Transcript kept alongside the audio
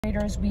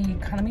creators, we kind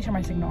of, let me turn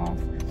my signal off.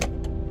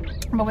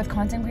 But with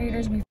content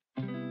creators, we...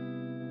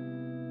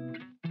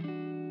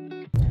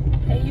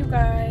 Hey you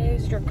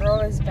guys, your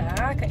girl is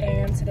back,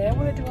 and today I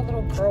want to do a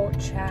little girl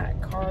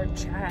chat, card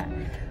chat.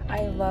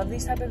 I love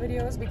these type of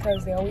videos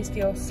because they always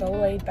feel so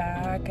laid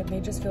back and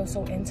they just feel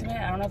so intimate.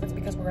 I don't know if it's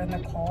because we're in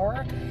the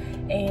car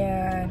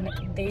and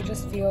they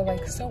just feel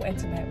like so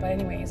intimate. But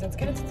anyways, let's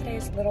get into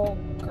today's little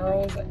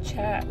girls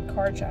chat,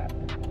 card chat.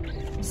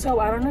 So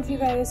I don't know if you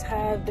guys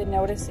have been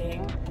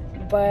noticing,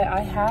 but I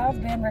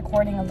have been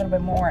recording a little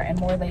bit more and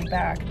more laid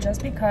back,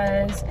 just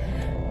because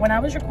when I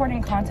was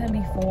recording content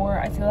before,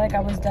 I feel like I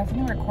was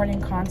definitely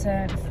recording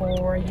content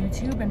for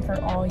YouTube and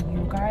for all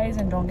you guys.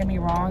 And don't get me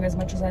wrong, as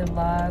much as I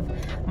love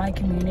my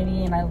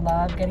community and I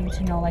love getting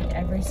to know like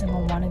every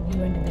single one of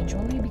you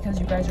individually because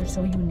you guys are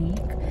so unique,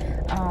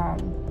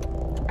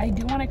 I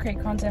do want to create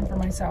content for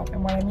myself.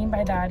 And what I mean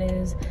by that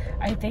is,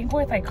 I think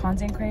with like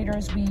content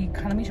creators, we kind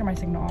of, let me turn my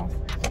signal off.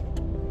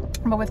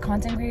 But with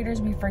content creators,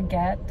 we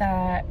forget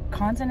that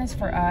content is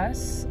for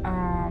us.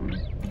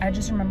 I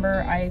just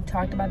remember I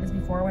talked about this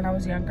before. When I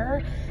was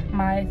younger,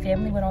 my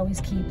family would always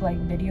keep like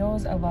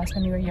videos of us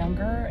when we were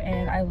younger,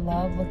 and I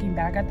love looking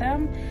back at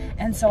them.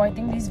 And so I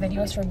think these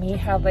videos for me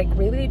have like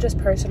really just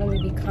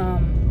personally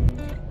become...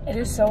 It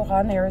is so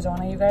hot in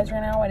Arizona, you guys, right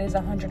now. It is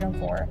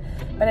 104.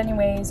 But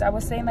anyways, I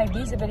was saying like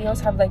these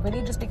videos have like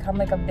really just become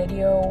like a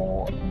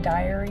video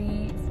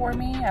diary for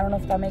me. I don't know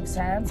if that makes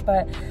sense,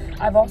 but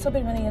I've also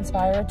been really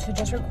inspired to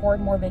just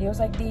record more videos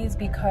like these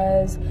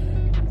because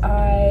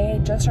I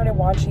just started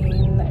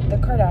watching the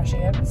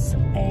Kardashians,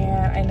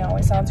 and I know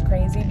it sounds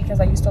crazy because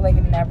I used to like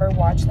never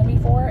watch them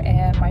before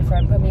and my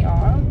friend put me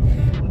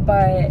on,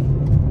 but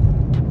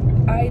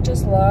I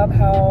just love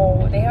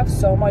how they have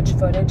so much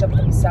footage of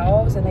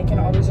themselves and they can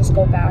always just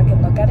go back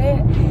and look at it.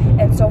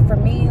 And so for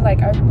me,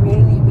 like, I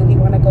really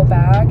want to go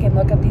back and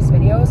look at these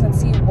videos and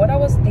see what I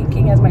was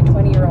thinking as my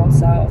 20-year-old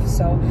self.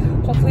 So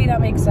hopefully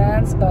that makes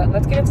sense, but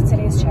let's get into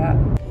today's chat.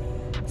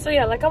 So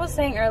yeah, like I was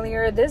saying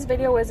earlier, this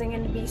video isn't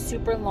going to be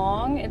super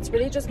long. It's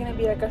really just going to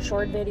be like a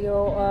short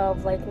video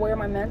of like where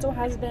my mental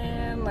has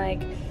been,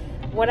 like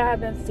what I have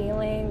been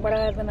feeling, what I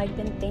have been like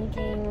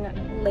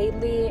thinking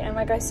lately. And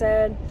like I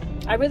said,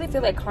 I really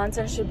feel like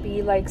content should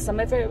be like some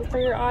of it for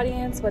your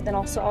audience, but then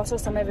also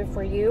some of it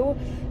for you,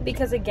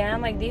 because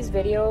again, like these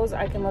videos,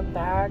 I can look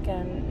back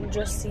and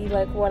just see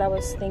like what I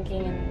was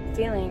thinking and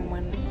feeling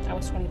when I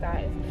was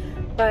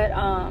 25. But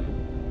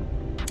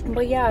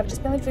yeah, I've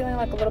just been like feeling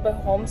like a little bit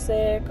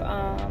homesick.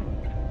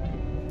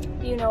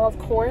 You know, of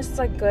course it's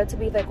like good to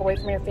be like away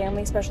from your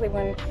family, especially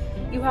when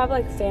you have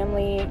like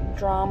family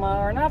drama,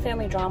 or not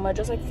family drama,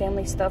 just like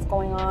family stuff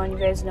going on. You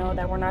guys know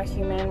that we're not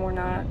human. We're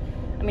not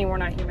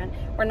human.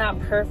 We're not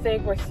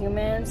perfect. We're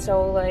human.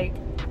 So like,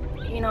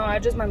 you know,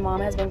 my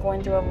mom has been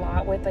going through a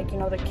lot with like, you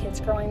know, the kids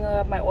growing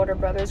up, my older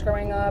brother's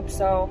growing up.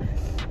 So,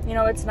 you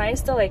know, it's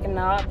nice to like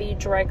not be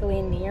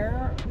directly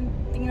near,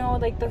 you know,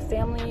 like the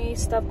family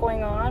stuff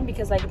going on,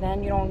 because like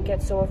then you don't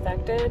get so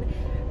affected.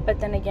 But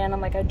then again,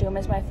 I'm like, I do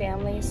miss my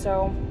family.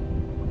 So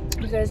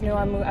you guys know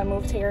I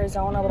moved to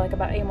Arizona like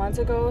about 8 months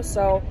ago.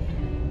 So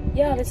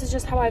yeah, this is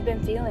just how I've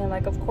been feeling.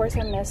 Like, of course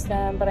I miss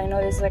them, but I know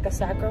this is like a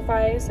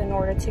sacrifice in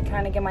order to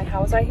kind of get my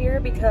house out here,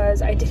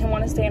 because I didn't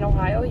want to stay in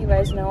Ohio. You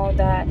guys know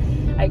that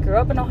I grew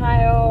up in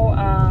Ohio.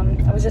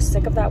 I was just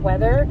sick of that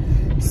weather.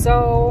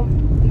 So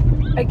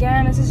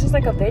again, this is just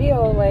like a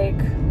video,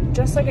 like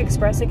just like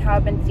expressing how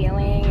I've been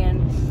feeling.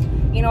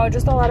 And you know,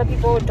 just a lot of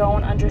people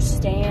don't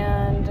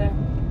understand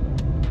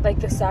like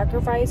the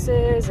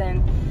sacrifices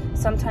and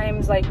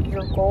sometimes like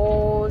your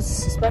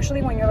goals,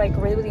 especially when you're like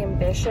really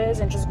ambitious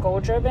and just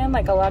goal driven.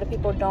 Like a lot of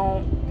people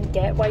don't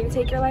get why you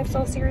take your life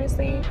so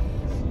seriously.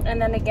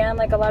 And then again,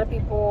 like a lot of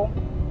people,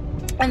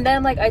 and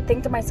then like I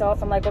think to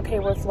myself, I'm like, okay,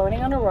 we're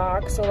floating on a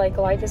rock, so like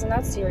life isn't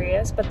that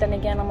serious. But then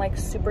again, I'm like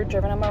super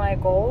driven on my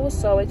goals,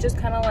 so it's just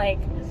kind of like,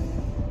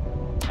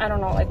 I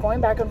don't know, like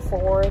going back and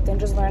forth and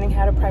just learning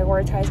how to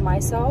prioritize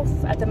myself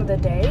at the end of the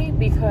day,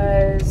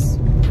 because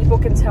people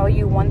can tell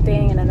you one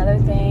thing and another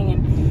thing,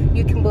 and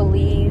you can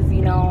believe,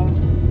 you know,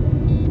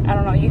 I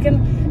don't know, you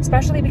can,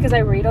 especially because I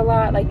read a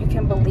lot, like you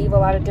can believe a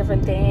lot of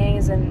different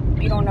things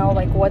and you don't know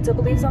like what to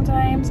believe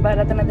sometimes. But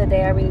at the end of the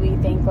day, I really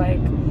think like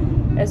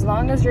as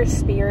long as your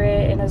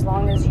spirit and as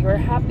long as you're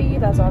happy,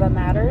 that's all that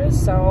matters.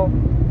 So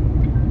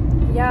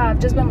yeah, I've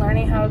just been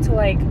learning how to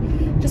like,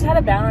 just how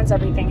to balance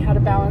everything, how to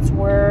balance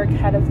work,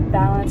 how to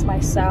balance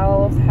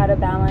myself, how to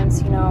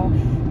balance, you know,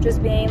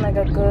 just being like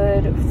a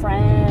good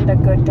friend, a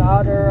good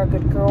daughter, a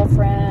good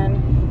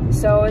girlfriend.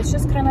 So it's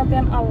just kind of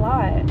been a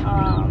lot.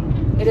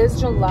 It is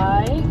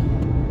July.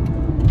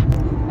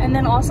 And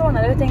then also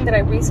another thing that I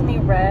recently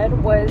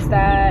read was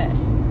that,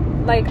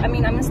 like, I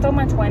mean, I'm still in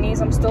my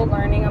 20s, I'm still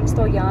learning, I'm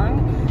still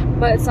young,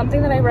 but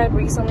something that I read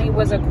recently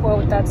was a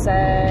quote that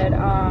said,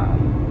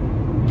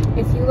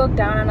 if you look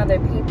down on other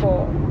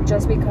people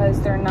just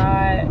because they're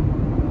not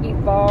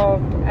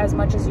evolved as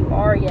much as you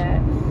are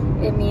yet,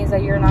 it means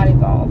that you're not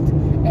evolved.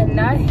 And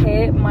that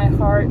hit my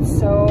heart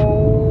so,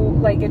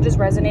 like, it just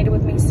resonated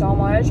with me so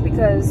much,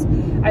 because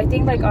I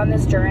think, like, on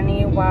this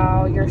journey,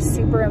 while you're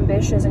super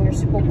ambitious and you're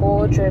super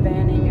goal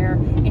driven and you're,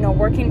 you know,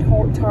 working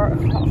hard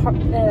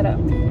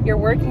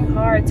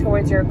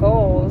towards your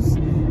goals,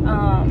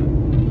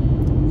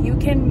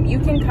 you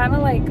can kind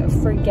of like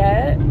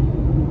forget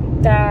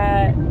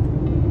that,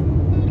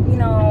 you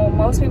know,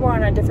 most people are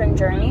on a different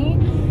journey.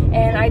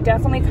 And I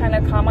definitely kind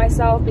of caught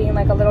myself being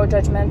like a little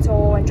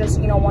judgmental and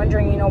just, you know,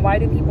 wondering, you know, why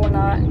do people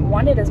not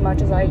want it as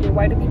much as I do?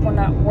 Why do people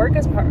not work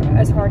as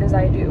hard as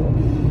I do?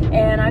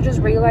 And I just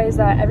realized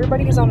that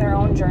everybody is on their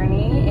own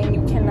journey, and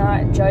you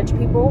cannot judge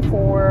people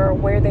for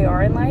where they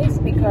are in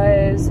life.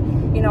 Because,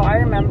 you know, I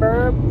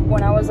remember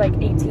when I was like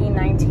 18,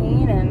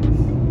 19,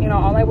 and, you know,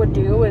 all I would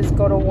do is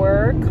go to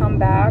work, come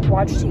back,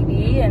 watch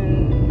TV,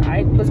 and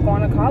I was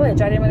going to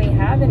college. I didn't really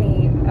have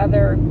any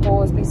other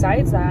goals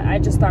besides that. I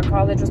just thought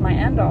college was my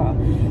end all.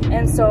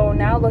 And so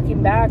now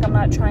looking back, I'm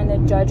not trying to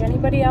judge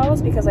anybody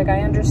else, because like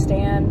I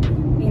understand,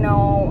 you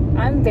know,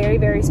 I'm very,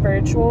 very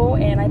spiritual,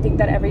 and I think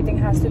that everything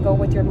has to go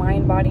with your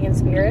mind, body, and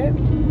spirit.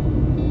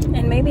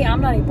 And maybe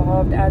I'm not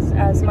evolved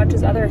as much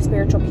as other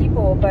spiritual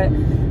people, but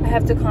I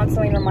have to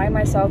constantly remind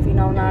myself, you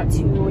know, not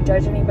to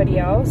judge anybody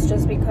else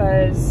just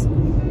because,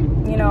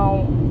 you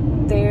know,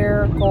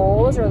 their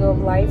goals or the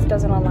life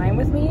doesn't align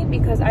with me,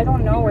 because I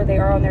don't know where they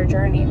are on their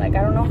journey. Like,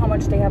 I don't know how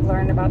much they have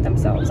learned about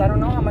themselves. I don't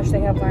know how much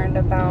they have learned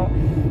about,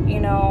 you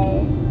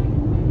know,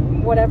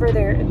 whatever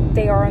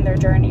they are on their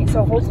journey.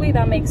 So hopefully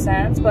that makes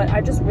sense. But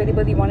I just really,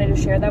 really wanted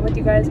to share that with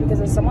you guys,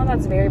 because as someone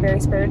that's very, very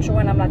spiritual,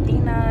 and I'm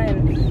Latina,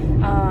 and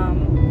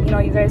you know,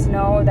 you guys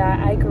know that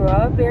I grew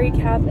up very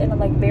Catholic, in a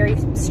like very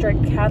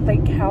strict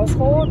Catholic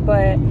household,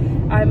 but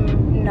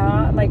I'm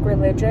not like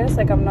religious.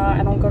 Like,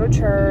 I don't go to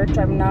church.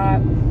 I'm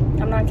not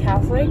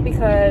Catholic,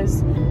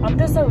 because I'm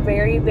just a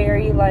very,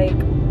 very, like,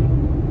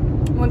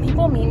 when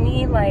people meet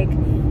me, like,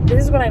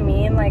 this is what I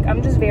mean, like,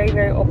 I'm just very,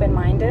 very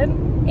open-minded,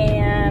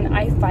 and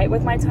I fight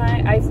with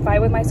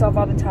myself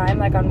all the time,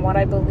 like, on what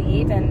I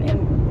believe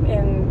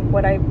and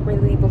what I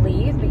really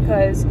believe,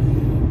 because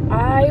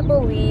I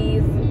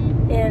believe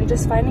in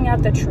just finding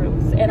out the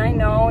truth. And I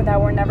know that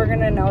we're never going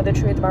to know the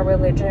truth about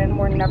religion.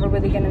 We're never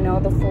really going to know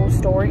the full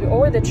story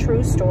or the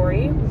true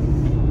story,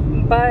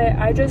 but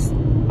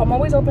I'm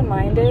always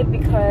open-minded,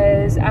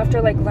 because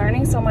after like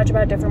learning so much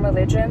about different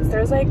religions,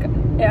 there's like,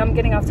 I'm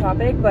getting off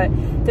topic, but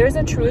there's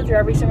a truth to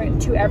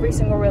every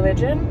single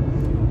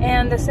religion.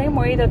 And the same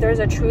way that there's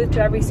a truth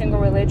to every single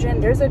religion,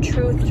 there's a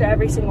truth to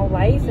every single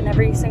life and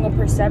every single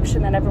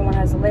perception that everyone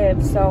has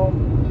lived. So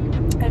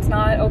it's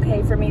not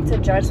okay for me to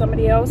judge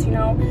somebody else, you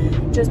know,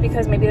 just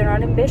because maybe they're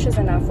not ambitious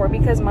enough, or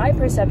because my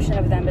perception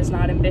of them is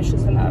not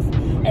ambitious enough.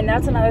 And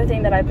that's another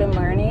thing that I've been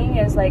learning,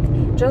 is like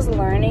just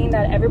learning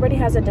that everybody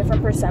has a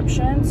different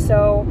perception.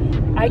 So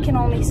I can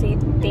only see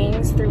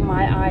things through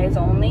my eyes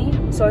only.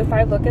 So if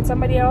I look at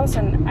somebody else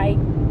and I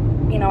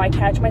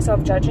catch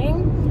myself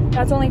judging,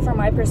 that's only from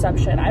my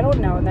perception. I don't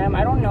know them.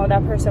 I don't know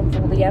that person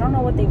fully. I don't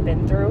know what they've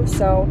been through.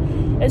 So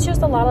it's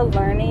just a lot of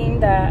learning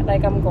that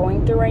like I'm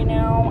going through right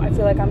now. I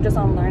feel like I'm just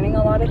learning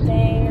a lot of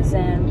things,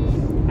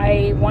 and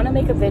I want to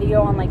make a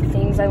video on like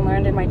things I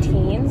learned in my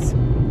teens,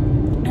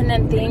 and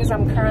then things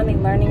I'm currently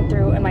learning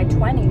through in my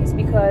 20s,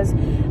 because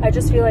I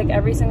just feel like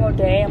every single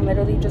day I'm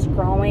literally just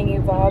growing,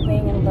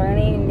 evolving, and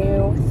learning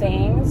new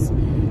things.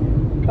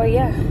 But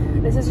yeah,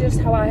 this is just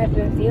how I have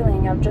been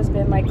feeling. I've just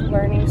been like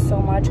learning so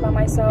much about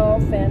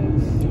myself.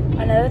 And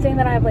another thing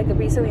that I've like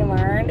recently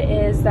learned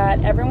is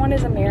that everyone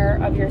is a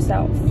mirror of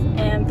yourself.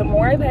 And the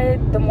more I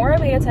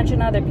pay attention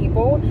to other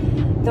people,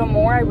 the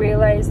more I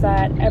realize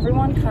that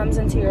everyone comes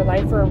into your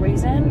life for a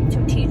reason,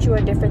 to teach you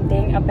a different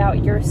thing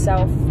about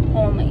yourself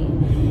only.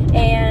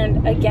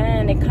 And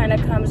again, it kind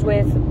of comes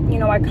with, you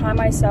know, I caught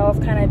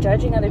myself kind of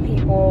judging other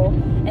people,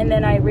 and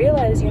then I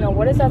realized, you know,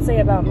 what does that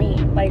say about me?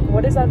 Like,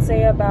 what does that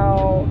say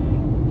about,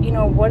 you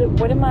know,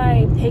 what am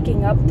I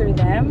picking up through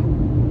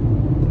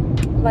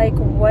them? Like,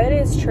 what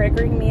is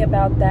triggering me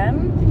about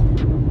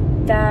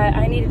them that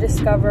I need to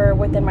discover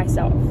within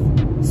myself?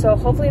 So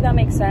hopefully that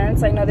makes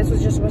sense. I know this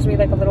was just supposed to be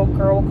like a little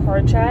girl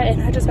card chat,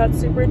 and I just got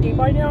super deep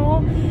on y'all,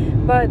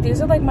 but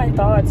these are like my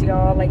thoughts,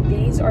 y'all. Like,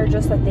 these are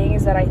just the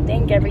things that I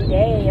think every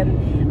day,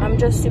 and I'm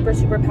just super,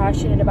 super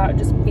passionate about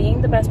just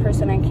being the best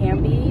person I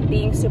can be,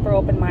 being super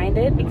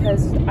open-minded,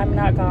 because I'm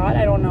not God,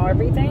 I don't know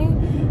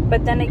everything,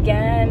 but then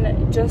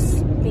again,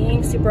 just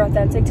being super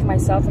authentic to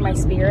myself and my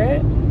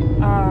spirit.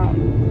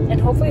 And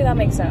hopefully that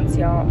makes sense,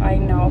 y'all. I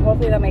know,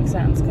 hopefully that makes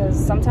sense, because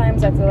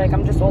sometimes I feel like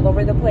I'm just all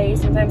over the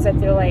place. Sometimes I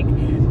feel like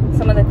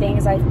some of the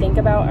things I think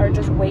about are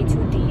just way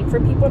too deep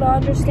for people to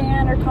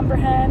understand or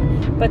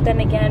comprehend. But then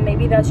again,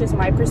 maybe that's just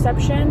my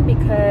perception,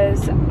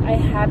 because I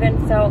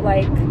haven't felt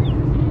like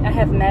I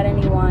have met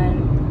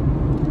anyone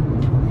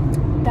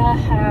that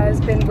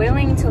has been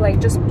willing to like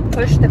just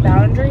push the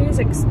boundaries,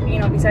 you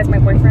know, besides my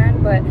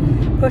boyfriend, but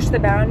push the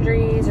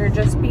boundaries, or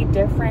just be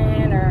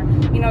different, or,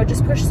 you know,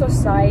 just push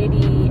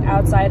society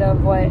outside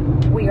of what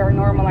we are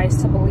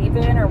normalized to believe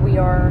in, or we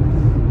are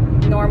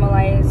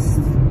normalized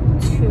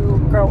to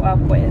grow up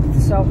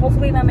with. So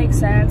hopefully that makes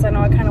sense. I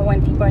know I kind of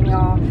went deep on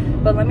y'all,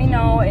 but let me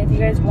know if you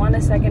guys want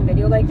a second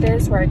video like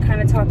this where I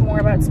kind of talk more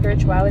about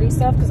spirituality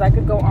stuff, because I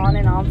could go on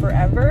and on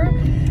forever.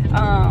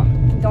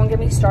 Don't get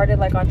me started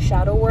like on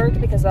shadow work,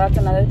 because that's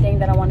another thing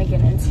that I want to get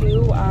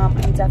into.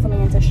 I'm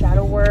definitely into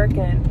shadow work,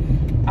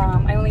 and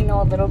I only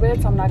know a little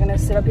bit, so I'm not gonna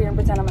sit up here and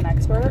pretend I'm an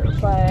expert.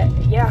 But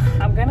yeah,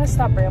 I'm gonna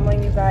stop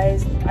rambling, you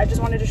guys. I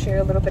just wanted to share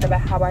a little bit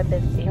about how I've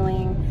been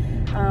feeling.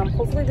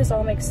 Hopefully this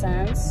all makes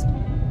sense.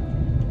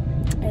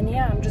 And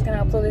yeah, I'm just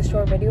gonna upload this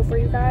short video for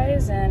you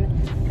guys, and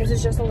this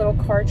is just a little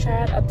car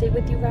chat update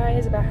with you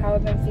guys about how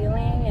I've been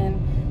feeling.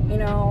 And you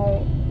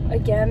know,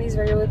 again, these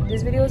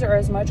videos are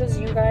as much as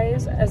you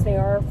guys as they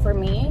are for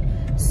me.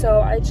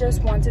 So I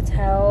just want to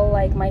tell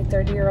like my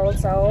 30-year-old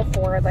self,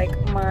 or like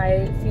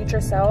my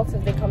future self,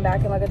 if they come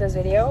back and look at this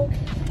video,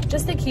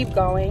 just to keep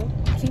going,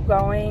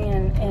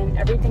 and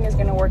everything is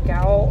gonna work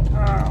out.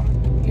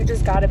 You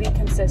just gotta be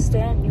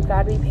consistent, you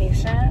gotta be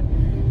patient,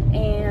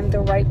 and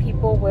the right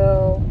people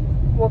will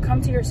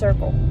come to your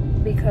circle.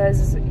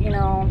 Because, you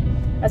know,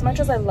 as much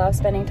as I love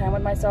spending time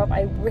with myself,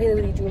 I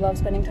really do love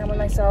spending time with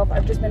myself,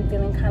 I've just been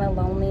feeling kind of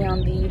lonely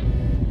on the,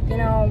 you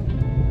know,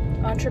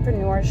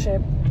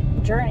 entrepreneurship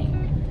journey.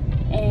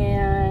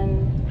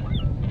 And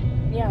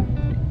yeah,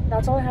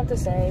 that's all I have to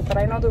say. But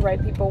I know the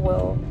right people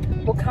will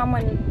come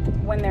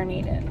when they're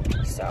needed.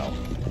 So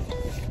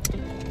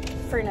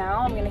for now,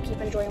 I'm gonna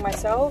keep enjoying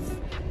myself,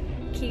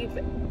 keep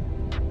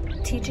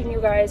teaching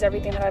you guys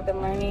everything that I've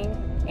been learning.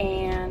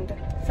 And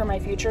for my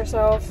future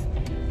self,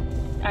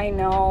 I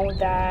know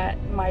that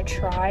my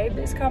tribe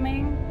is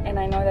coming, and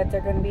I know that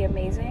they're going to be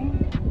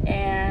amazing,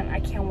 and I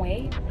can't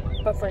wait.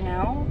 But for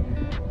now,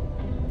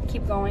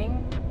 keep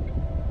going,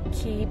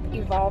 keep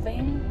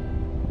evolving,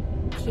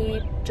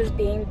 keep just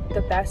being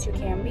the best you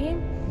can be,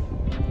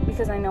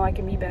 because I know I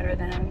can be better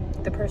than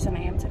the person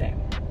I am today.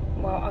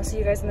 Well, I'll see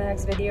you guys in the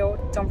next video.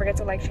 Don't forget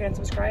to like, share, and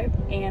subscribe,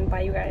 and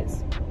bye, you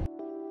guys.